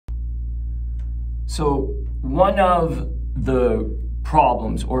So one of the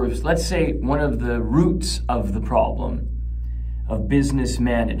problems, or let's say one of the roots of the problem of business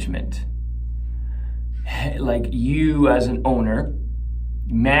management, like you as an owner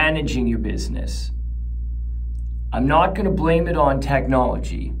managing your business, I'm not going to blame it on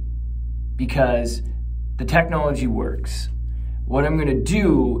technology because the technology works. What I'm going to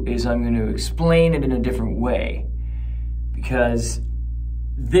do is I'm going to explain it in a different way, because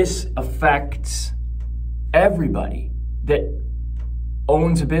this affects everybody that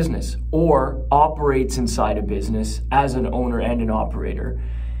owns a business or operates inside a business as an owner and an operator.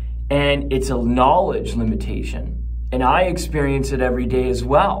 And it's a knowledge limitation. And I experience it every day as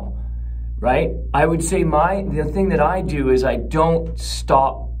well, right? I would say the thing that I do is I don't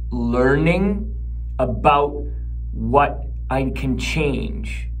stop learning about what I can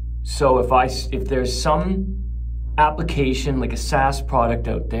change. So if there's some application like a SaaS product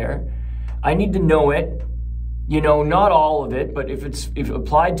out there, I need to know it. Not all of it, but if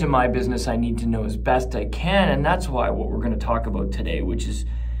applied to my business, I need to know as best I can. And that's what we're going to talk about today,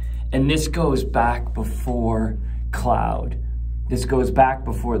 and this goes back before cloud. This goes back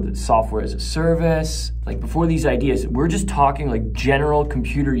before the software as a service, like before these ideas. We're just talking like general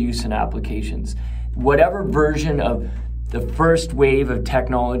computer use and applications. Whatever version of the first wave of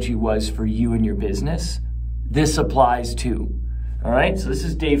technology was for you and your business, this applies to. All right, so this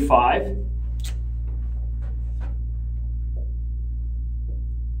is day 5.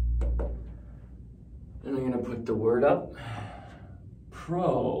 And I'm going to put the word up.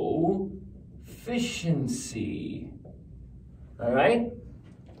 Proficiency. All right?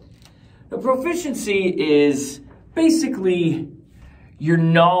 Now, proficiency is basically your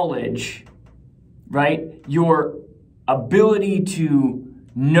knowledge, right? Your ability to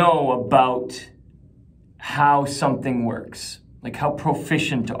know about how something works. Like, how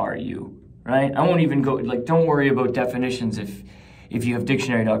proficient are you, right? I won't even go, don't worry about definitions if you have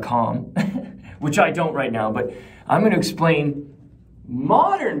dictionary.com, which I don't right now, but I'm going to explain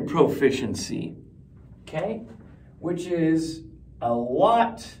modern proficiency, okay? Which is a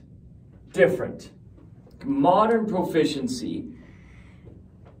lot different. Modern proficiency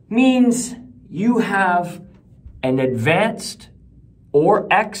means you have an advanced or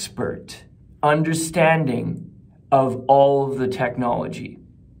expert understanding of all of the technology,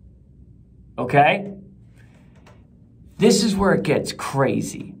 okay? This is where it gets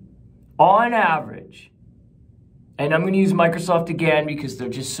crazy. On average, and I'm going to use Microsoft again because they're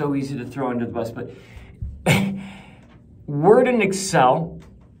just so easy to throw under the bus, but Word and Excel,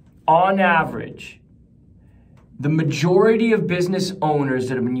 on average, the majority of business owners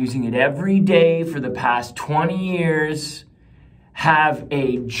that have been using it every day for the past 20 years have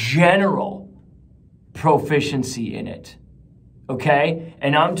a general proficiency in it, okay?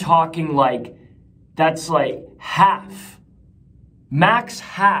 And I'm talking that's like half. Max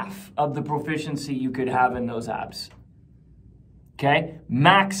half of the proficiency you could have in those apps. Okay?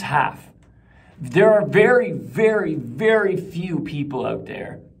 Max half. There are very, very, very few people out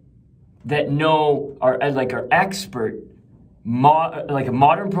there that are expert, like a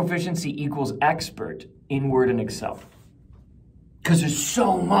modern proficiency equals expert in Word and Excel. Because there's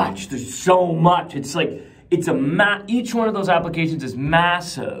so much. It's like, each one of those applications is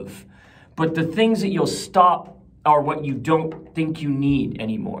massive. But the things that you'll stop are what you don't think you need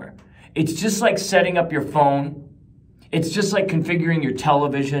anymore. It's just like setting up your phone. It's just like configuring your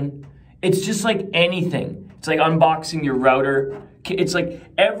television. It's just like anything. It's like unboxing your router. It's like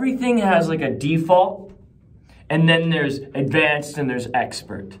everything has like a default, and then there's advanced and there's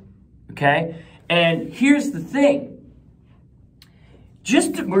expert, okay? And here's the thing.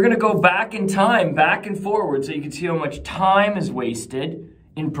 We're gonna go back in time, back and forward, so you can see how much time is wasted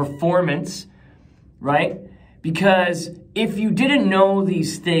in performance, right? Because if you didn't know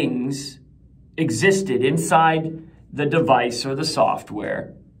these things existed inside the device or the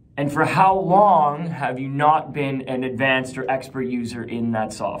software, and for how long have you not been an advanced or expert user in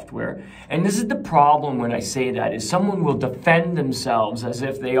that software? And this is the problem when I say that, is someone will defend themselves as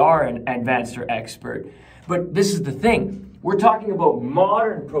if they are an advanced or expert. But this is the thing. We're talking about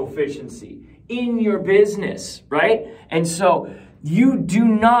modern proficiency in your business, right? And so you do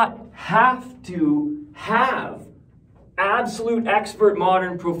not have to have absolute expert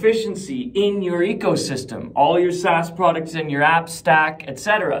modern proficiency in your ecosystem, all your SaaS products and your app stack,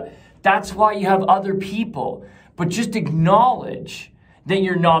 etc. That's why you have other people. But just acknowledge that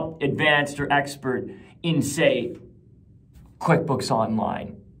you're not advanced or expert in, say, QuickBooks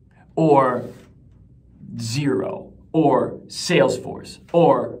Online, or Xero, or Salesforce,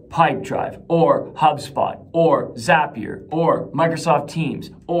 or Pipedrive, or HubSpot, or Zapier, or Microsoft Teams,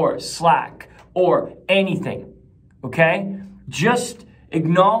 or Slack, or anything, okay? Just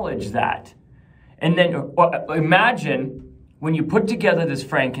acknowledge that. And then imagine when you put together this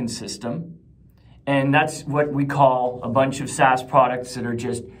Franken system, and that's what we call a bunch of SaaS products that are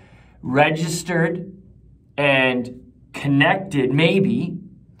just registered and connected, maybe,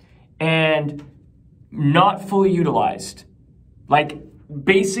 and not fully utilized. Like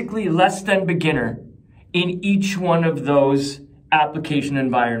basically less than beginner in each one of those application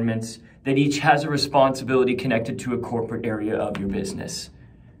environments that each has a responsibility connected to a corporate area of your business.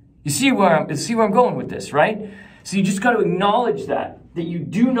 You see where I'm going with this, right? So you just got to acknowledge that you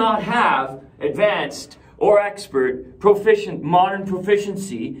do not have advanced or expert, proficient, modern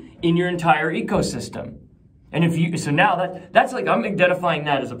proficiency in your entire ecosystem. And if you, so now that's like, I'm identifying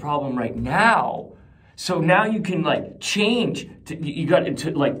that as a problem right now. So now you can like change, you got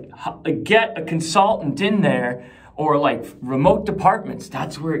to like get a consultant in there, or like remote departments.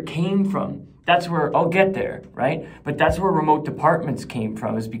 That's where it came from. That's where, I'll get there, right? But that's where remote departments came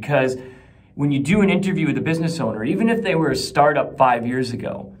from, is because when you do an interview with a business owner, even if they were a startup 5 years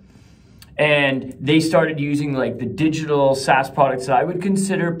ago, and they started using like the digital SaaS products that I would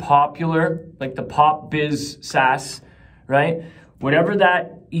consider popular, like the pop biz SaaS, right? Whatever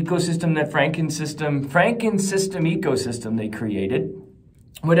that ecosystem, that Franken system ecosystem they created,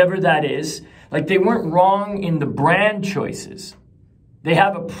 whatever that is, like they weren't wrong in the brand choices. They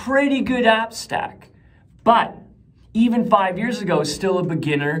have a pretty good app stack, but even 5 years ago, still a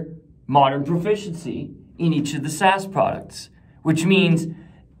beginner modern proficiency in each of the SaaS products, which means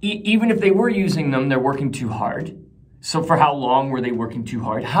even if they were using them, they're working too hard. So for how long were they working too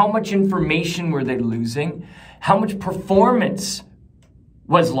hard? How much information were they losing? How much performance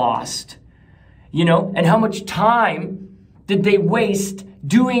was lost? You know, and how much time did they waste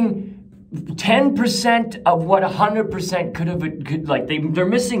doing 10% of what 100% they're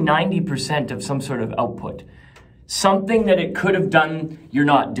missing 90% of some sort of output. Something that it could have done, you're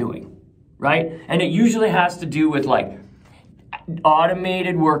not doing, right? And it usually has to do with like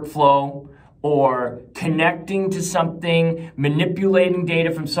automated workflow, or connecting to something, manipulating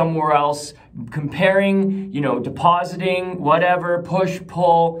data from somewhere else, comparing, you know, depositing, whatever, push,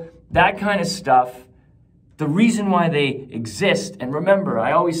 pull, that kind of stuff. The reason why they exist, and remember,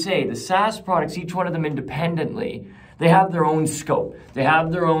 I always say the SaaS products, each one of them independently, they have their own scope. They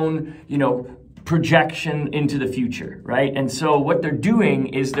have their own, you know, projection into the future, right? And so what they're doing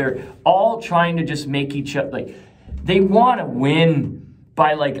is they're all trying to just make each other, like, they want to win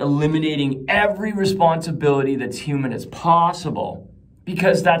by like eliminating every responsibility that's human as possible,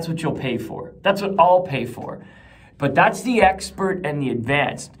 because that's what you'll pay for. That's what I'll pay for. But that's the expert and the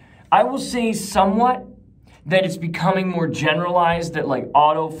advanced. I will say somewhat that it's becoming more generalized, that like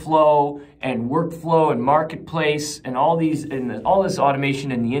auto flow and workflow and marketplace and all these and all this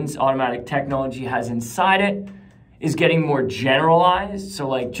automation and the automatic technology has inside it is getting more generalized. So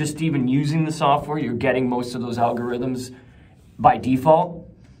like just even using the software, you're getting most of those algorithms by default.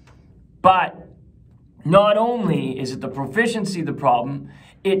 But not only is it the proficiency the problem,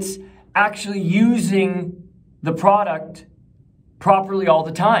 it's actually using the product properly all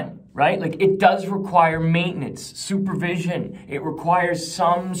the time, right? Like it does require maintenance, supervision. It requires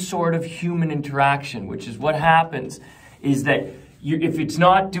some sort of human interaction, which is what happens is that if it's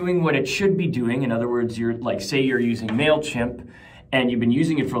not doing what it should be doing, in other words, you're like, say you're using MailChimp and you've been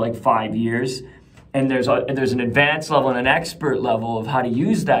using it for like 5 years, and there's an advanced level and an expert level of how to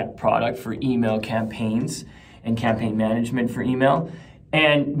use that product for email campaigns and campaign management for email.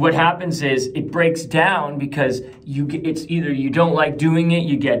 And what happens is it breaks down because it's either you don't like doing it,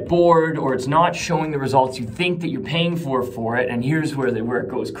 you get bored, or it's not showing the results you think that you're paying for it. And here's where it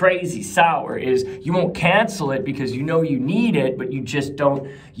goes crazy sour is you won't cancel it because you know you need it, but you just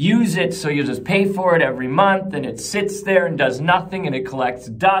don't use it. So you'll just pay for it every month, and it sits there and does nothing, and it collects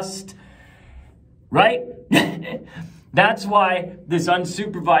dust, right? That's why this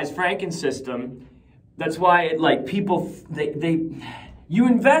unsupervised Franken system, that's why it, like people, you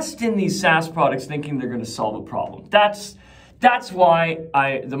invest in these SaaS products thinking they're going to solve a problem. That's why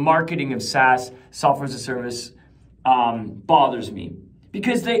the marketing of SaaS, software as a service, bothers me.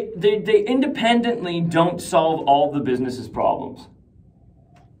 Because they independently don't solve all the business's problems.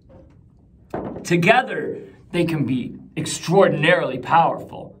 Together, they can be extraordinarily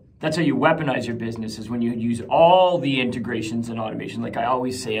powerful. That's how you weaponize your business, is when you use all the integrations and automation, like I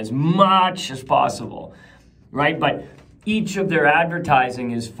always say, as much as possible, right? But each of their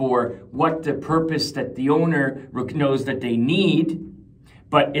advertising is for what the purpose that the owner knows that they need,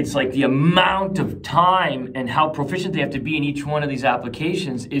 but it's like the amount of time and how proficient they have to be in each one of these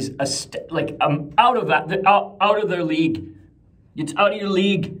applications is out of their league. It's out of your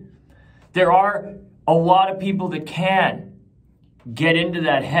league. There are a lot of people that can get into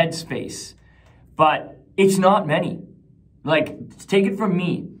that headspace, but it's not many. Like, take it from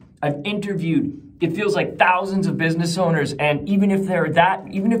me. I've interviewed, it feels like thousands of business owners, and even if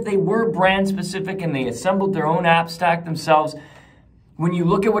they were brand specific and they assembled their own app stack themselves, when you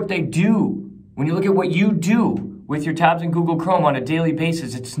look at what they do, when you look at what you do with your tabs in Google Chrome on a daily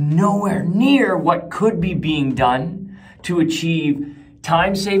basis, it's nowhere near what could be being done to achieve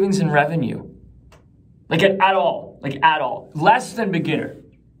time savings and revenue. Like at all, less than beginner.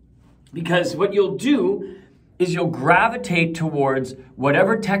 Because what you'll do is you'll gravitate towards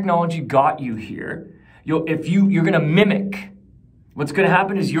whatever technology got you here. You're going to mimic. What's going to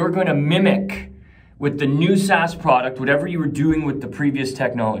happen is you're going to mimic with the new SaaS product, whatever you were doing with the previous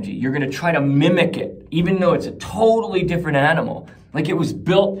technology. You're going to try to mimic it, even though it's a totally different animal. Like it was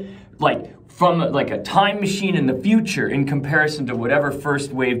built from a time machine in the future in comparison to whatever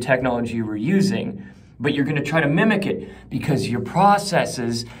first wave technology you were using. But you're going to try to mimic it because your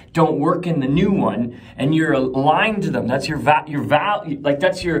processes don't work in the new one, and you're aligned to them. That's your value. Like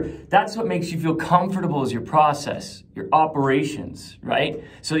that's what makes you feel comfortable is your process, your operations, right?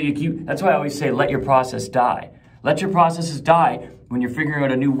 So that's why I always say, let your process die. Let your processes die when you're figuring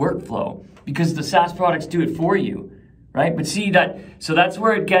out a new workflow, because the SaaS products do it for you, right? But see that, so that's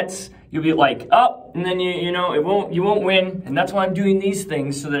where it gets. You'll be like, oh, and then you won't win, and that's why I'm doing these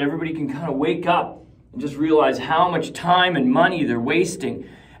things so that everybody can kind of wake up and just realize how much time and money they're wasting.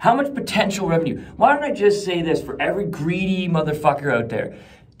 How much potential revenue. Why don't I just say this for every greedy motherfucker out there?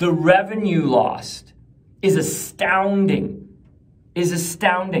 The revenue lost is astounding.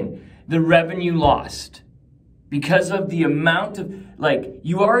 The revenue lost. Because of the amount of,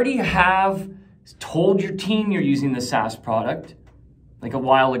 you already have told your team you're using the SaaS product, like a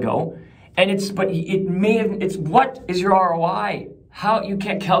while ago. And what is your ROI? How, you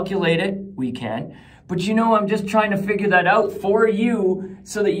can't calculate it. We can. But I'm just trying to figure that out for you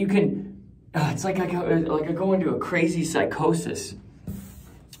so that you can, it's like I go into a crazy psychosis.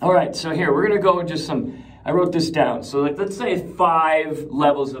 All right, so here, we're going to go just I wrote this down. So let's say 5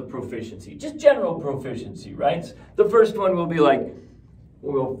 levels of proficiency, just general proficiency, right? The first one will be I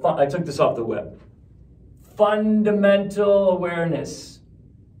took this off the web. Fundamental awareness.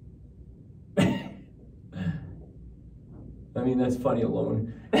 I mean, that's funny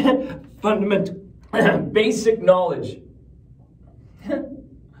alone. Fundamental. Basic knowledge.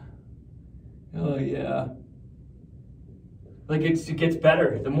 Oh yeah. It gets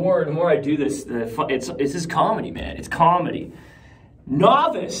better. The more I do this, it's just comedy, man. It's comedy.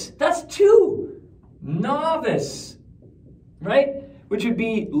 Novice. That's 2. Novice. Right? Which would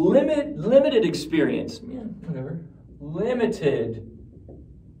be limited experience. Yeah, whatever. Limited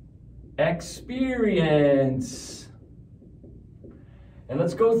experience. And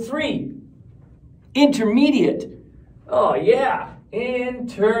let's go 3. Intermediate. Oh yeah,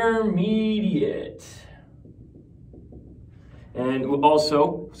 intermediate. And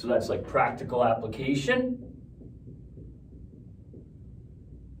also, so that's like practical application.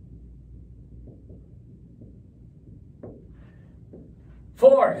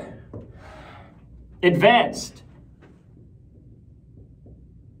 Four, advanced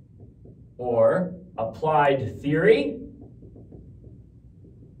or applied theory.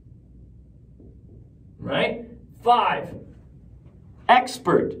 Right? 5,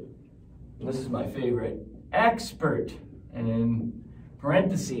 expert. This is my favorite. Expert. And in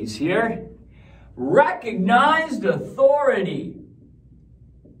parentheses here, recognized authority.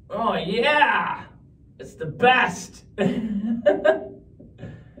 Oh yeah, it's the best. That's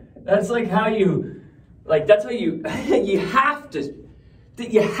like how you, you have to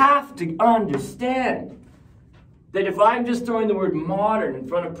understand that if I'm just throwing the word modern in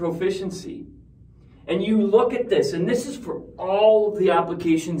front of proficiency, and you look at this, and this is for all of the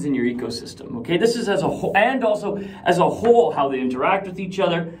applications in your ecosystem, okay? This is as a whole, and also as a whole, how they interact with each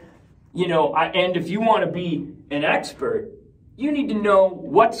other. And if you want to be an expert, you need to know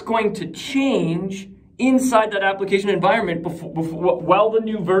what's going to change inside that application environment while the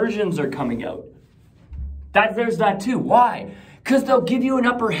new versions are coming out. There's that too. Why? Because they'll give you an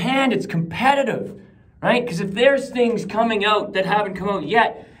upper hand. It's competitive, right? Because if there's things coming out that haven't come out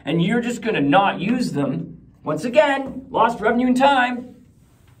yet, and you're just going to not use them, once again, lost revenue and time.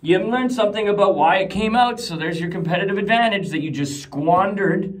 You haven't learned something about why it came out, so there's your competitive advantage that you just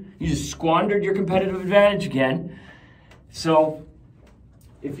squandered. You just squandered your competitive advantage again. So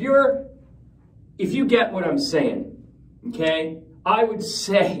if you get what I'm saying, okay, I would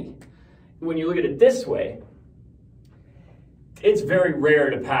say, when you look at it this way, it's very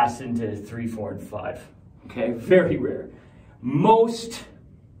rare to pass into 3, 4, and 5. Okay, very rare. Most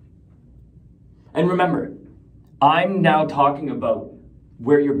And remember, I'm now talking about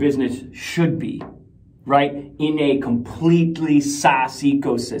where your business should be, right? In a completely SaaS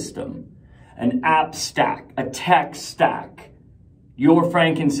ecosystem, an app stack, a tech stack, your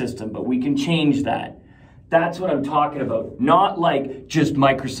Franken system, but we can change that. That's what I'm talking about. Not like just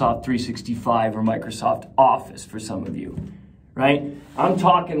Microsoft 365 or Microsoft Office for some of you, right? I'm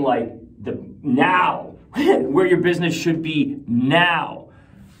talking like the now, where your business should be now,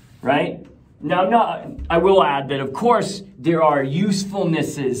 right? Now, I will add that, of course, there are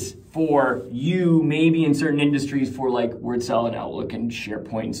usefulnesses for you, maybe in certain industries, for like WordCell and Outlook and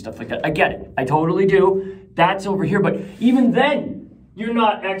SharePoint and stuff like that. I get it. I totally do. That's over here. But even then, you're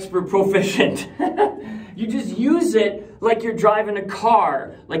not expert proficient. You just use it like you're driving a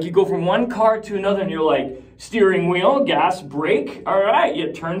car. Like you go from one car to another and you're like, steering wheel, gas, brake. All right,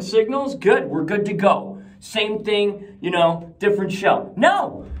 you turn signals. Good. We're good to go. Same thing, you know, different shell.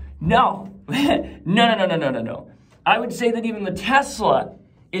 No. No. No. I would say that even the Tesla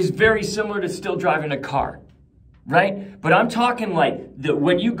is very similar to still driving a car, right? But I'm talking like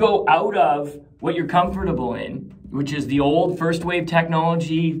when you go out of what you're comfortable in, which is the old first wave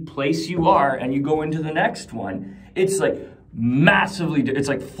technology place you are, and you go into the next one, it's like massively, it's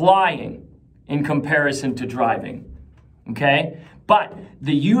like flying in comparison to driving, okay? But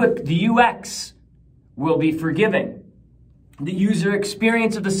the UX will be forgiving. The user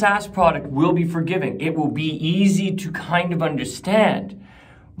experience of the SaaS product will be forgiving. It will be easy to kind of understand.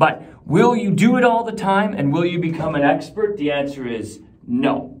 But will you do it all the time and will you become an expert? The answer is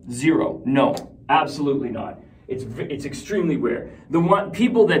no. Zero. No. Absolutely not. It's extremely rare.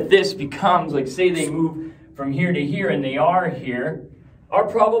 People that this becomes, like say they move from here to here and they are here, are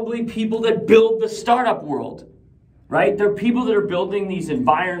probably people that build the startup world. Right? They're people that are building these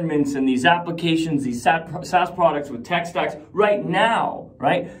environments and these applications, these SaaS products with tech stacks right now,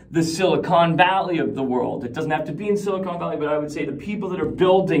 right? The Silicon Valley of the world. It doesn't have to be in Silicon Valley, but I would say the people that are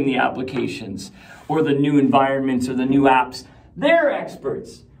building the applications or the new environments or the new apps, they're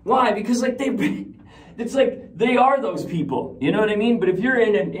experts. Why? Because like it's like they are those people. You know what I mean? But if you're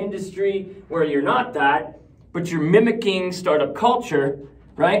in an industry where you're not that, but you're mimicking startup culture,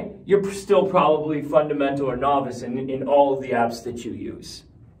 right? You're still probably fundamental or novice in all of the apps that you use.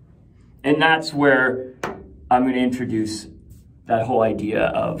 And that's where I'm going to introduce that whole idea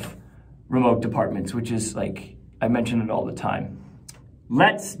of remote departments, which is like, I mention it all the time.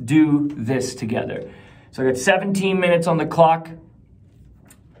 Let's do this together. So I got 17 minutes on the clock.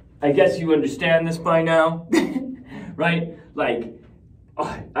 I guess you understand this by now, right? Like,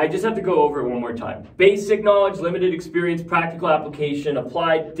 I just have to go over it one more time. Basic knowledge, limited experience, practical application,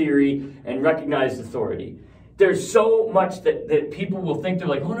 applied theory, and recognized authority. There's so much that people will think, they're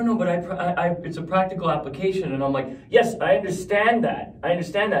like, oh, no, but it's a practical application. And I'm like, yes, I understand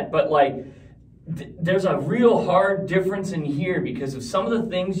that. But like, there's a real hard difference in here because of some of the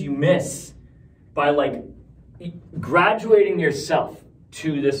things you miss by like graduating yourself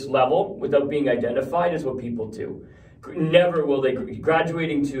to this level without being identified is what people do. Never will they.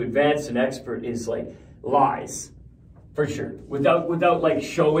 Graduating to advanced and expert is like lies, for sure. Without like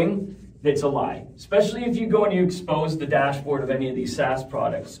showing, it's a lie. Especially if you go and you expose the dashboard of any of these SaaS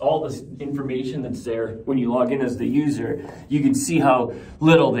products, all this information that's there when you log in as the user, you can see how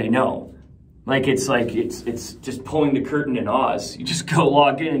little they know. Like it's just pulling the curtain in Oz. You just go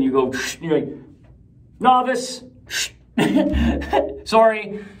log in and you go, you're like, novice,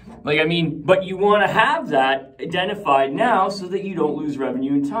 sorry. Like, I mean, but you want to have that identified now so that you don't lose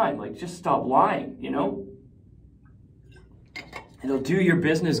revenue and time. Like, just stop lying, you know? It'll do your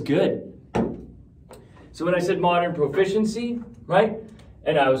business good. So when I said modern proficiency, right?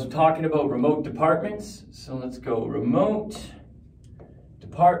 And I was talking about remote departments. So let's go remote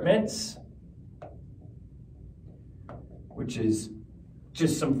departments, which is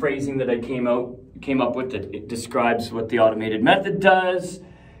just some phrasing that I came up with that it describes what the automated method does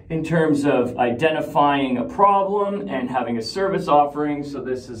in terms of identifying a problem and having a service offering. So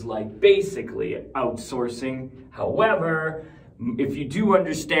this is like basically outsourcing. However, if you do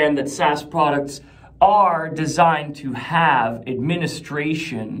understand that SaaS products are designed to have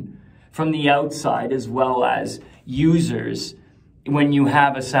administration from the outside as well as users, when you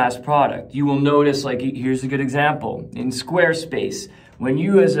have a SaaS product, you will notice, like, here's a good example. In Squarespace, when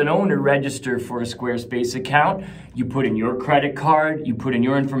you as an owner register for a Squarespace account, you put in your credit card, you put in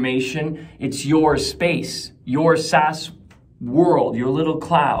your information, it's your space, your SaaS world, your little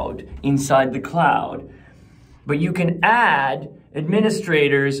cloud inside the cloud. But you can add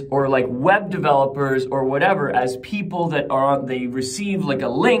administrators or like web developers or whatever as people that they receive like a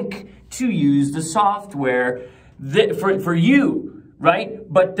link to use the software for you,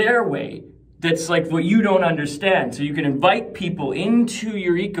 right? But their way. that's like what you don't understand. So you can invite people into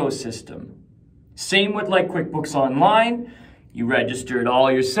your ecosystem. Same with like QuickBooks Online. You register it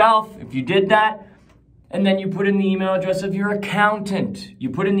all yourself if you did that. And then you put in the email address of your accountant. You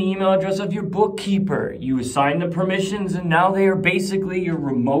put in the email address of your bookkeeper. You assign the permissions, and now they are basically your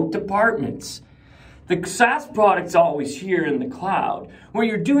remote departments. The SaaS product's always here in the cloud. What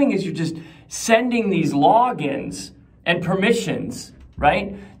you're doing is you're just sending these logins and permissions,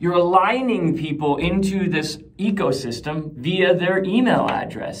 right? You're aligning people into this ecosystem via their email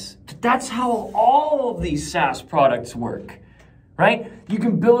address. That's how all of these SaaS products work, right? You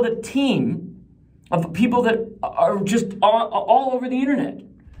can build a team of people that are just all over the internet.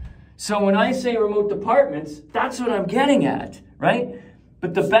 So when I say remote departments, that's what I'm getting at, right?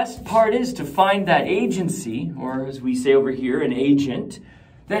 But the best part is to find that agency, or as we say over here, an agent,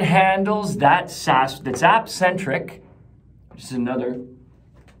 that handles that SaaS, that's app-centric, which is another,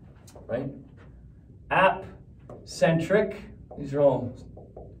 right? App-centric, these are all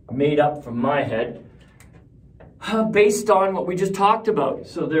made up from my head, based on what we just talked about.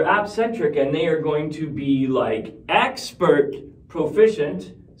 So they're app-centric, and they are going to be like expert,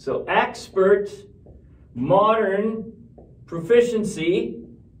 proficient, so expert, modern, proficiency,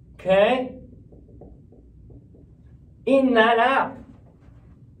 okay, in that app,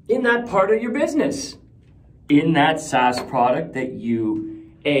 in that part of your business, in that SaaS product that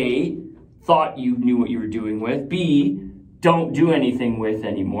you, A, thought you knew what you were doing with, B, don't do anything with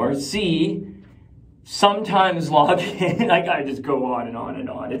anymore, C, sometimes log in. I just go on and on and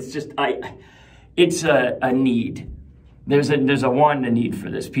on. It's just, it's a need. There's a want and a need for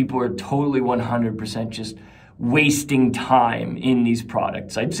this. People are totally 100% just wasting time in these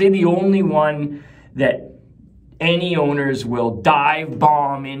products. I'd say the only one that any owners will dive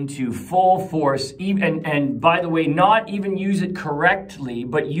bomb into full force, and by the way, not even use it correctly,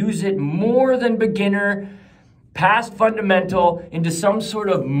 but use it more than beginner, past fundamental, into some sort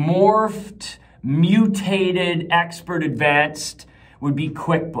of morphed, mutated, expert advanced, would be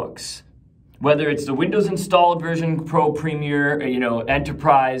QuickBooks. Whether it's the Windows installed version, Pro, Premier,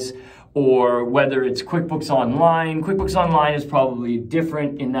 Enterprise, or whether it's QuickBooks Online. QuickBooks Online is probably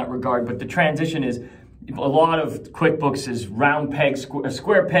different in that regard, but the transition is, a lot of QuickBooks is round peg,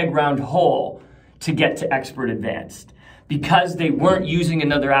 square peg, round hole to get to expert advanced, because they weren't using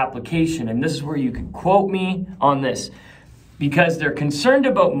another application. And this is where you can quote me on this, because they're concerned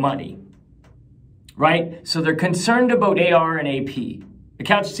about money, right? So they're concerned about AR and AP,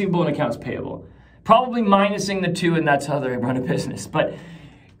 accounts receivable and accounts payable, probably minusing the two, and that's how they run a business. But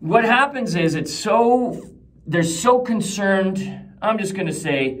what happens is they're so concerned, I'm just gonna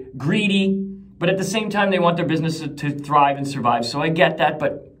say greedy, but at the same time they want their business to thrive and survive. So I get that,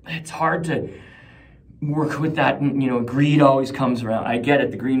 but it's hard to work with that. Greed always comes around. I get it,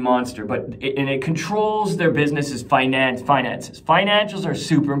 the green monster, but it controls their business's finances. Financials are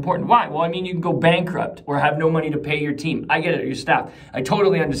super important. Why? Well, you can go bankrupt or have no money to pay your team. I get it, your staff. I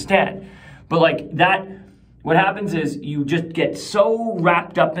totally understand. But like that, what happens is you just get so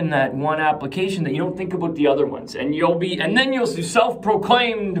wrapped up in that one application that you don't think about the other ones. And then you'll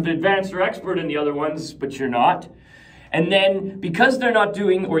self-proclaimed advanced or expert in the other ones, but you're not. And then because they're not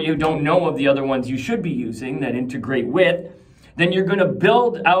doing, or you don't know of the other ones you should be using that integrate with, then you're gonna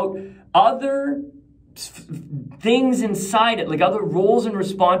build out other things inside it, like other roles and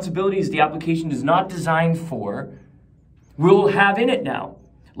responsibilities the application is not designed for, will have in it now.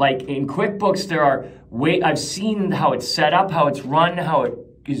 Like in QuickBooks, I've seen how it's set up, how it's run, how it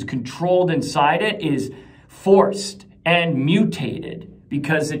is controlled inside it is forced and mutated,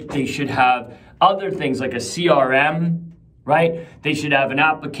 because they should have other things like a CRM, right? They should have an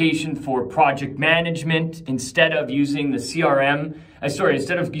application for project management instead of using the CRM.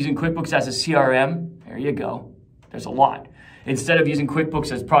 Instead of using QuickBooks as a CRM, there you go. There's a lot. Instead of using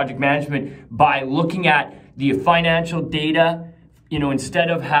QuickBooks as project management, by looking at the financial data, instead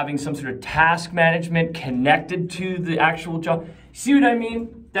of having some sort of task management connected to the actual job. See what I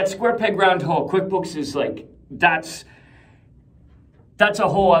mean? That square peg round hole. QuickBooks is like, that's a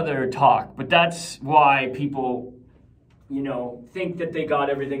whole other talk, but that's why people, think that they got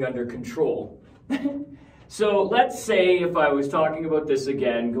everything under control. So let's say if I was talking about this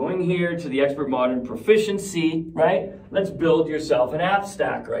again, going here to the expert modern proficiency, right? Let's build yourself an app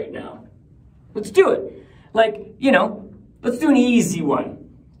stack right now. Let's do it. Let's do an easy one,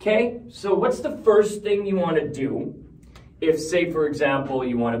 okay? So what's the first thing you want to do if, say, for example,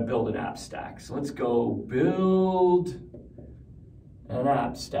 you want to build an app stack? So let's go build an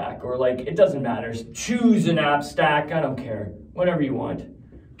app stack, or it doesn't matter. Choose an app stack, I don't care, whatever you want,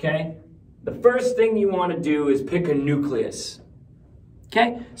 okay? The first thing you want to do is pick a nucleus.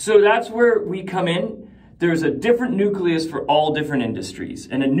 Okay, so that's where we come in. There's a different nucleus for all different industries.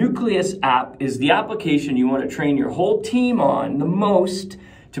 And a nucleus app is the application you want to train your whole team on the most,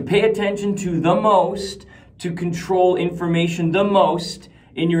 to pay attention to the most, to control information the most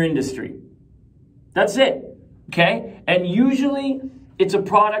in your industry. That's it, okay? And usually it's a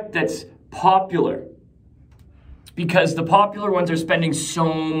product that's popular, because the popular ones are spending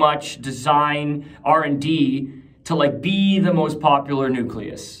so much design, R&D to like be the most popular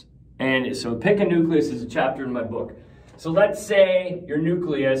nucleus. And so pick a nucleus is a chapter in my book. So let's say your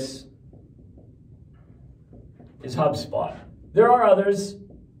nucleus is HubSpot. There are others,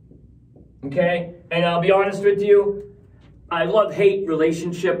 okay? And I'll be honest with you, I love-hate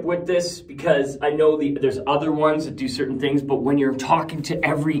relationship with this, because I know there's other ones that do certain things, but when you're talking to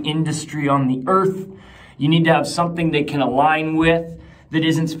every industry on the earth, you need to have something they can align with that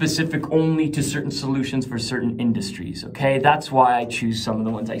isn't specific only to certain solutions for certain industries, okay? That's why I choose some of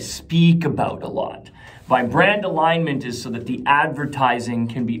the ones I speak about a lot. My brand alignment is so that the advertising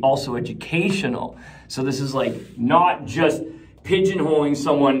can be also educational. So this is like not just pigeonholing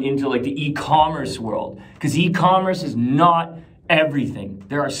someone into like the e-commerce world, because e-commerce is not everything.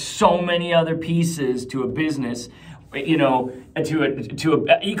 There are so many other pieces to a business, you know, to a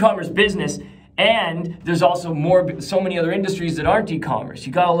e-commerce business. And there's also so many other industries that aren't e-commerce.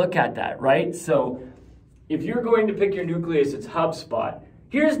 You got to look at that, right? So if you're going to pick your nucleus, it's HubSpot.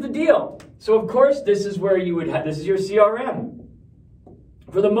 Here's the deal. So of course, this is where you would have, this is your CRM.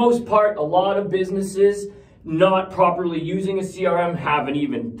 For the most part, a lot of businesses not properly using a CRM, haven't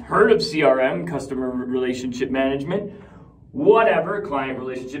even heard of CRM, customer relationship management, whatever, client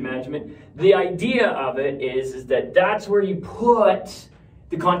relationship management. The idea of it is that that's where you put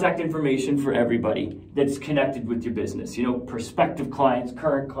the contact information for everybody that's connected with your business, you know, prospective clients,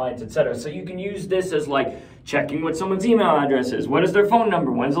 current clients, etc. So you can use this as like checking what someone's email address is, what is their phone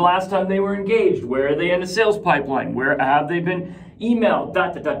number, when's the last time they were engaged, where are they in the sales pipeline, where have they been emailed, ...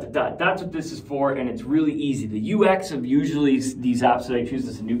 That's what this is for, and it's really easy. The UX of usually these apps that I choose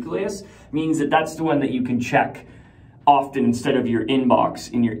as a nucleus means that that's the one that you can check often instead of your inbox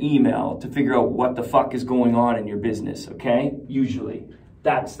in your email to figure out what the fuck is going on in your business, okay? Usually.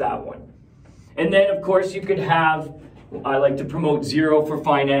 That's that one. And then, of course, you could have, I like to promote Xero for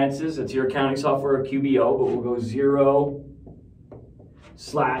finances. It's your accounting software, or QBO, but we'll go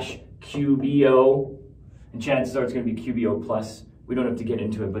Xero/QBO. And chances are it's going to be QBO Plus. We don't have to get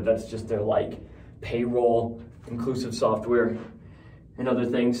into it, but that's just their like payroll, inclusive software, and other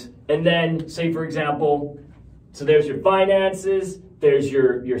things. And then, say, for example, so there's your finances, there's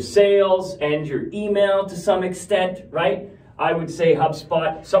your sales, and your email to some extent, right? I would say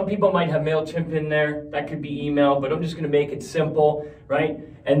HubSpot. Some people might have MailChimp in there. That could be email, but I'm just going to make it simple, right?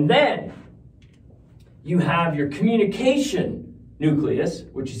 And then you have your communication nucleus,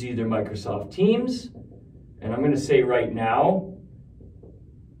 which is either Microsoft Teams, and I'm going to say right now,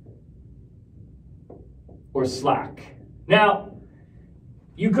 or Slack. Now,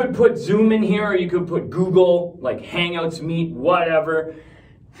 you could put Zoom in here, or you could put Google, like Hangouts, Meet, whatever.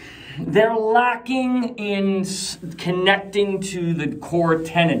 They're lacking in connecting to the core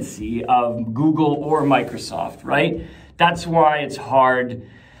tendency of Google or Microsoft, right? That's why it's hard,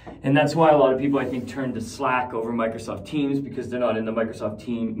 and that's why a lot of people, I think, turn to Slack over Microsoft Teams, because they're not in the Microsoft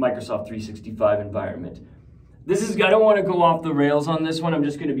 365 environment. I don't want to go off the rails on this one. I'm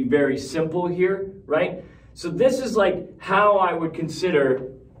just going to be very simple here, right? So this is like how I would consider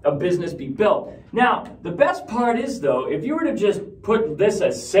a business be built. Now, the best part is, though, if you were to just put this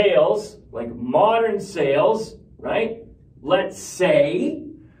as sales, like modern sales, right? Let's say,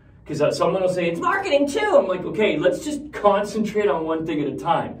 because someone will say, it's marketing too. I'm like, okay, let's just concentrate on one thing at a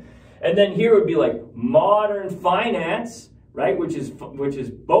time. And then here would be like modern finance, right? Which is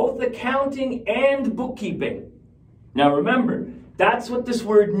both accounting and bookkeeping. Now remember, that's what this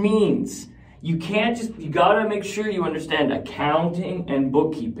word means. You gotta make sure you understand accounting and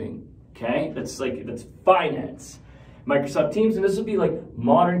bookkeeping, okay? That's finance. Microsoft Teams, and this will be like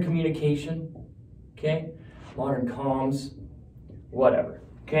modern communication, okay? Modern comms, whatever,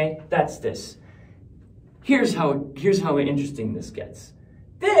 okay? That's this. Here's how interesting this gets.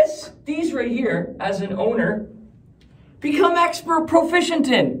 These right here, as an owner, become expert proficient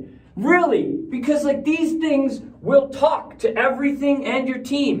in, really, because like these things will talk to everything and your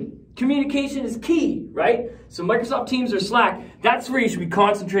team. Communication is key, right? So Microsoft Teams or Slack, that's where you should be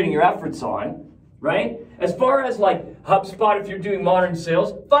concentrating your efforts on, right? As far as like HubSpot, if you're doing modern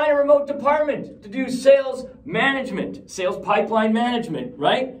sales, find a remote department to do sales management, sales pipeline management,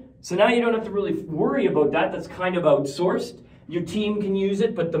 right? So now you don't have to really worry about that. That's kind of outsourced. Your team can use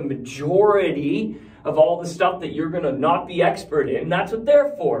it, but the majority of all the stuff that you're gonna not be expert in. That's what they're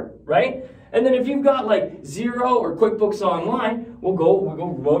for, right? And then if you've got like Xero or QuickBooks Online, we'll go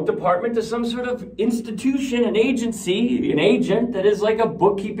remote department to some sort of institution, an agency, an agent that is like a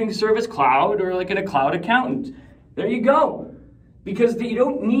bookkeeping service cloud or like a cloud accountant. There you go. Because you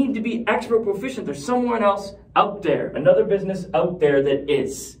don't need to be expert proficient. There's someone else out there, another business out there that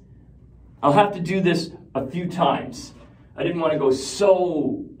is. I'll have to do this a few times. I didn't want to go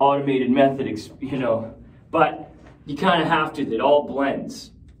so automated method, you know, but you kind of have to. It all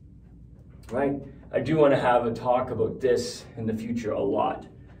blends. Right? I do want to have a talk about this in the future a lot.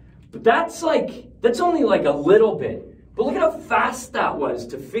 But that's only like a little bit. But look at how fast that was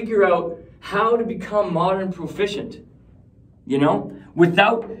to figure out how to become modern proficient. You know?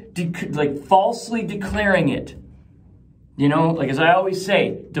 Without falsely declaring it. You know, like as I always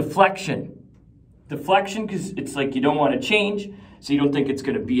say, deflection. Deflection because it's like you don't want to change, so you don't think it's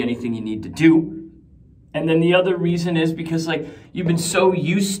going to be anything you need to do. And then the other reason is because like you've been so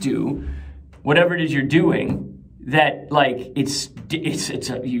used to whatever it is you're doing, that like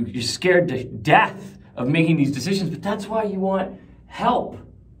you're scared to death of making these decisions, but that's why you want help,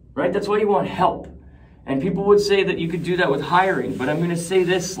 right? That's why you want help. And people would say that you could do that with hiring, but I'm going to say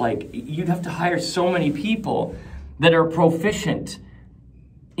this, like you'd have to hire so many people that are proficient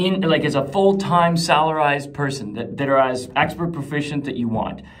in like as a full-time salarized person that are as expert proficient that you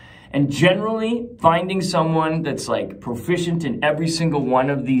want. And generally, finding someone that's like proficient in every single one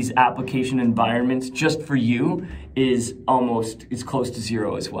of these application environments just for you is close to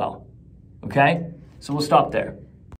zero as well. Okay? So we'll stop there.